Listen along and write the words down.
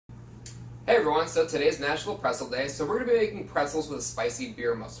Hey everyone, so today's National Pretzel Day, so we're going to be making pretzels with a spicy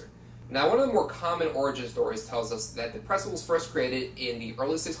beer mustard. Now, one of the more common origin stories tells us that the pretzel was first created in the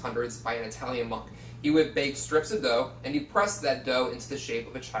early 600s by an Italian monk. He would bake strips of dough, and he pressed that dough into the shape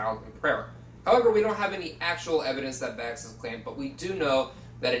of a child in prayer. However, we don't have any actual evidence that backs this claim, but we do know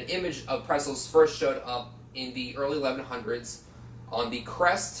that an image of pretzels first showed up in the early 1100s on the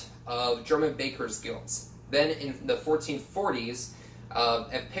crest of German bakers' guilds. Then in the 1440s,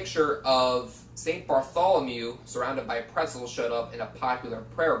 a picture of St. Bartholomew surrounded by pretzels showed up in a popular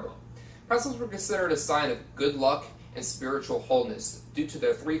prayer book. Pretzels were considered a sign of good luck and spiritual wholeness due to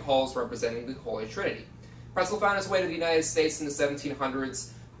their three holes representing the Holy Trinity. Pretzel found its way to the United States in the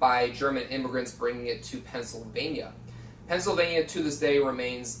 1700s by German immigrants bringing it to Pennsylvania. Pennsylvania to this day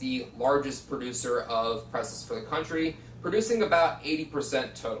remains the largest producer of pretzels for the country, producing about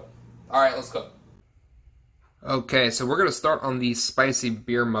 80% total. Alright, let's go. Okay, so we're going to start on the spicy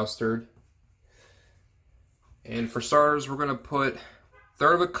beer mustard. And for starters, we're going to put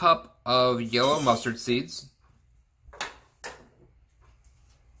 1/3 of a cup of yellow mustard seeds,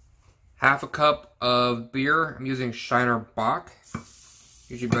 1/2 a cup of beer. I'm using Shiner Bock.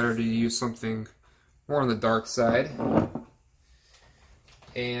 Usually better to use something more on the dark side.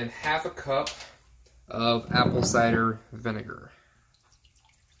 And 1/2 a cup of apple cider vinegar.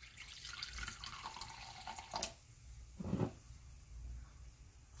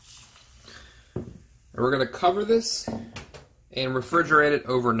 We're going to cover this and refrigerate it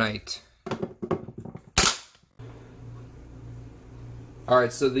overnight.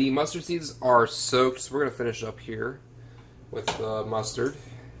 Alright, so the mustard seeds are soaked, so we're going to finish up here with the mustard.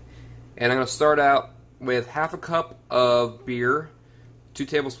 And I'm going to start out with 1/2 a cup of beer, 2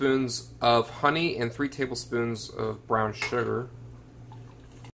 tablespoons of honey, and 3 tablespoons of brown sugar.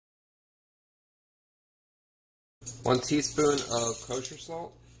 1 teaspoon of kosher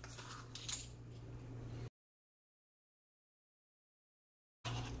salt.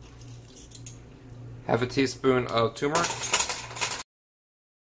 1/2 teaspoon of turmeric,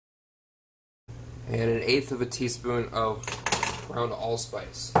 and 1/8 of a teaspoon of ground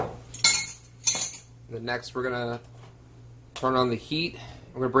allspice. Then next we're going to turn on the heat.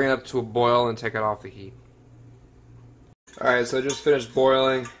 We're going to bring it up to a boil and take it off the heat. Alright, so I just finished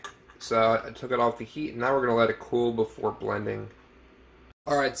boiling, so I took it off the heat, and now we're going to let it cool before blending.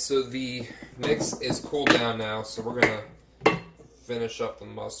 Alright, so the mix is cooled down now, so we're going to finish up the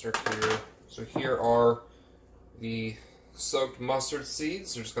mustard here. So here are the soaked mustard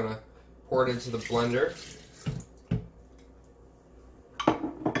seeds. We're just going to pour it into the blender.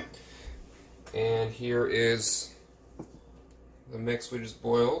 And here is the mix we just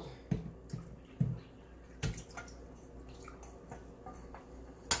boiled.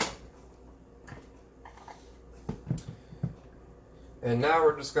 And now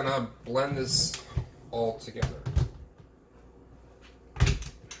we're just going to blend this all together.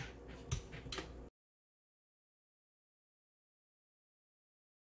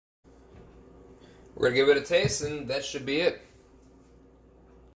 We're going to give it a taste, and that should be it.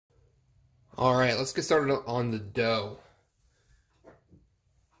 Alright, let's get started on the dough.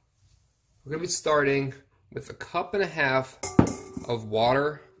 We're going to be starting with 1.5 cups of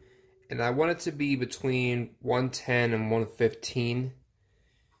water, and I want it to be between 110 and 115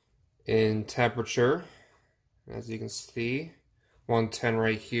 in temperature. As you can see, 110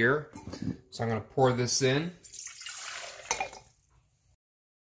 right here. So I'm going to pour this in.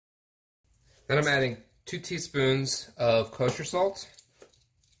 Then I'm adding 2 teaspoons of kosher salt,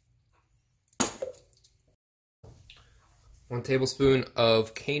 1 tablespoon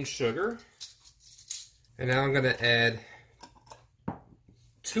of cane sugar, and now I'm going to add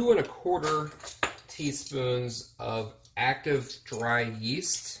 2 1/4 teaspoons of active dry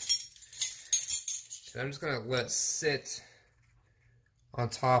yeast. And I'm just going to let it sit on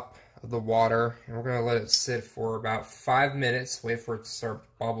top of the water, and we're going to let it sit for about 5 minutes, wait for it to start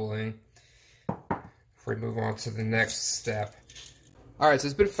bubbling before we move on to the next step. Alright, so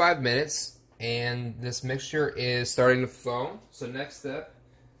it's been 5 minutes, and this mixture is starting to foam. So next step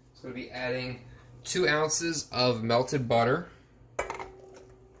is going to be adding 2 ounces of melted butter.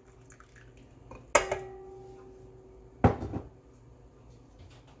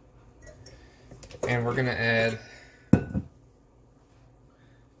 And we're going to add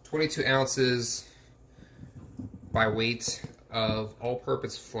 22 ounces by weight of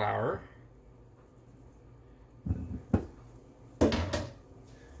all-purpose flour.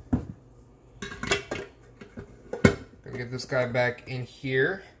 Get this guy back in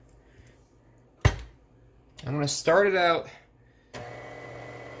here. I'm going to start it out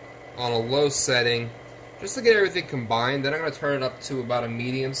on a low setting just to get everything combined. Then I'm going to turn it up to about a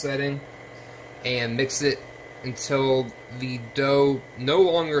medium setting. and mix it until the dough no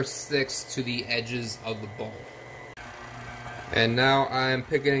longer sticks to the edges of the bowl. And now I'm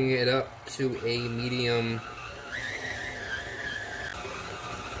picking it up to a medium.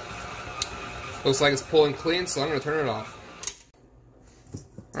 Looks like it's pulling clean, so I'm going to turn it off.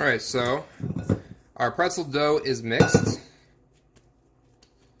 Alright, so our pretzel dough is mixed.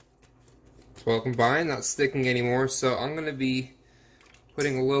 It's well combined, not sticking anymore, so I'm going to be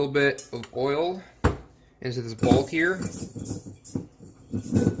putting a little bit of oil into this bowl here.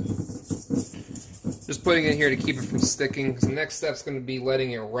 Just putting it here to keep it from sticking, because the next step is going to be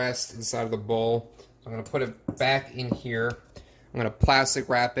letting it rest inside of the bowl. So I'm going to put it back in here. I'm going to plastic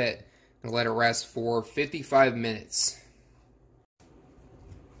wrap it and let it rest for 55 minutes.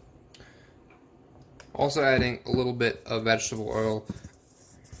 Also adding a little bit of vegetable oil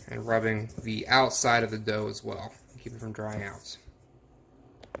and rubbing the outside of the dough as well. Keep it from drying out.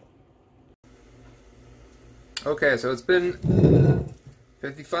 Okay, so it's been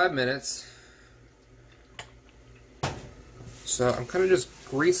 55 minutes. So I'm kind of just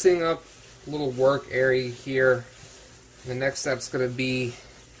greasing up a little work area here. The next step's going to be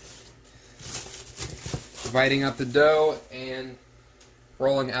dividing up the dough and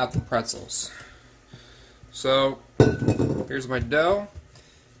rolling out the pretzels. So here's my dough.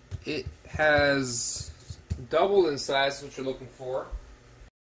 It has doubled in size, what you're looking for.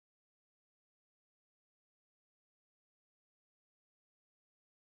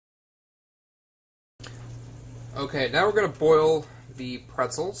 Okay, now we're going to boil the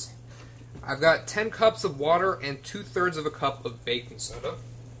pretzels. I've got 10 cups of water and 2/3 of a cup of baking soda.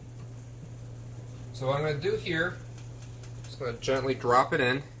 So what I'm going to do here, just going to gently drop it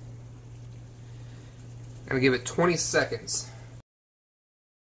in. I'm going to give it 20 seconds.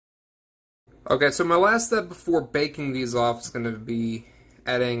 Okay, so my last step before baking these off is going to be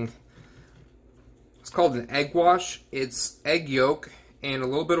adding, it's called an egg wash. It's egg yolk and a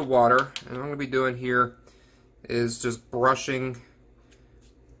little bit of water. And what I'm going to be doing here is just brushing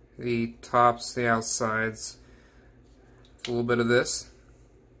the tops, the outsides, a little bit of this.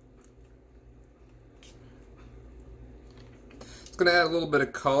 It's going to add a little bit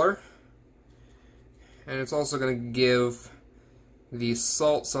of color, and it's also going to give the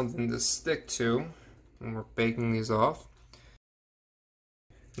salt something to stick to when we're baking these off.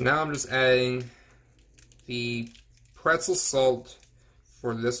 Now I'm just adding the pretzel salt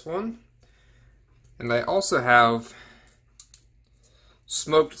for this one. And I also have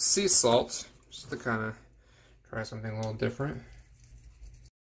smoked sea salt, just to kind of try something a little different.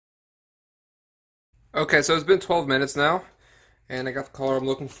 Okay, so it's been 12 minutes now, and I got the color I'm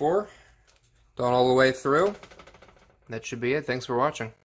looking for. Done all the way through. That should be it. Thanks for watching.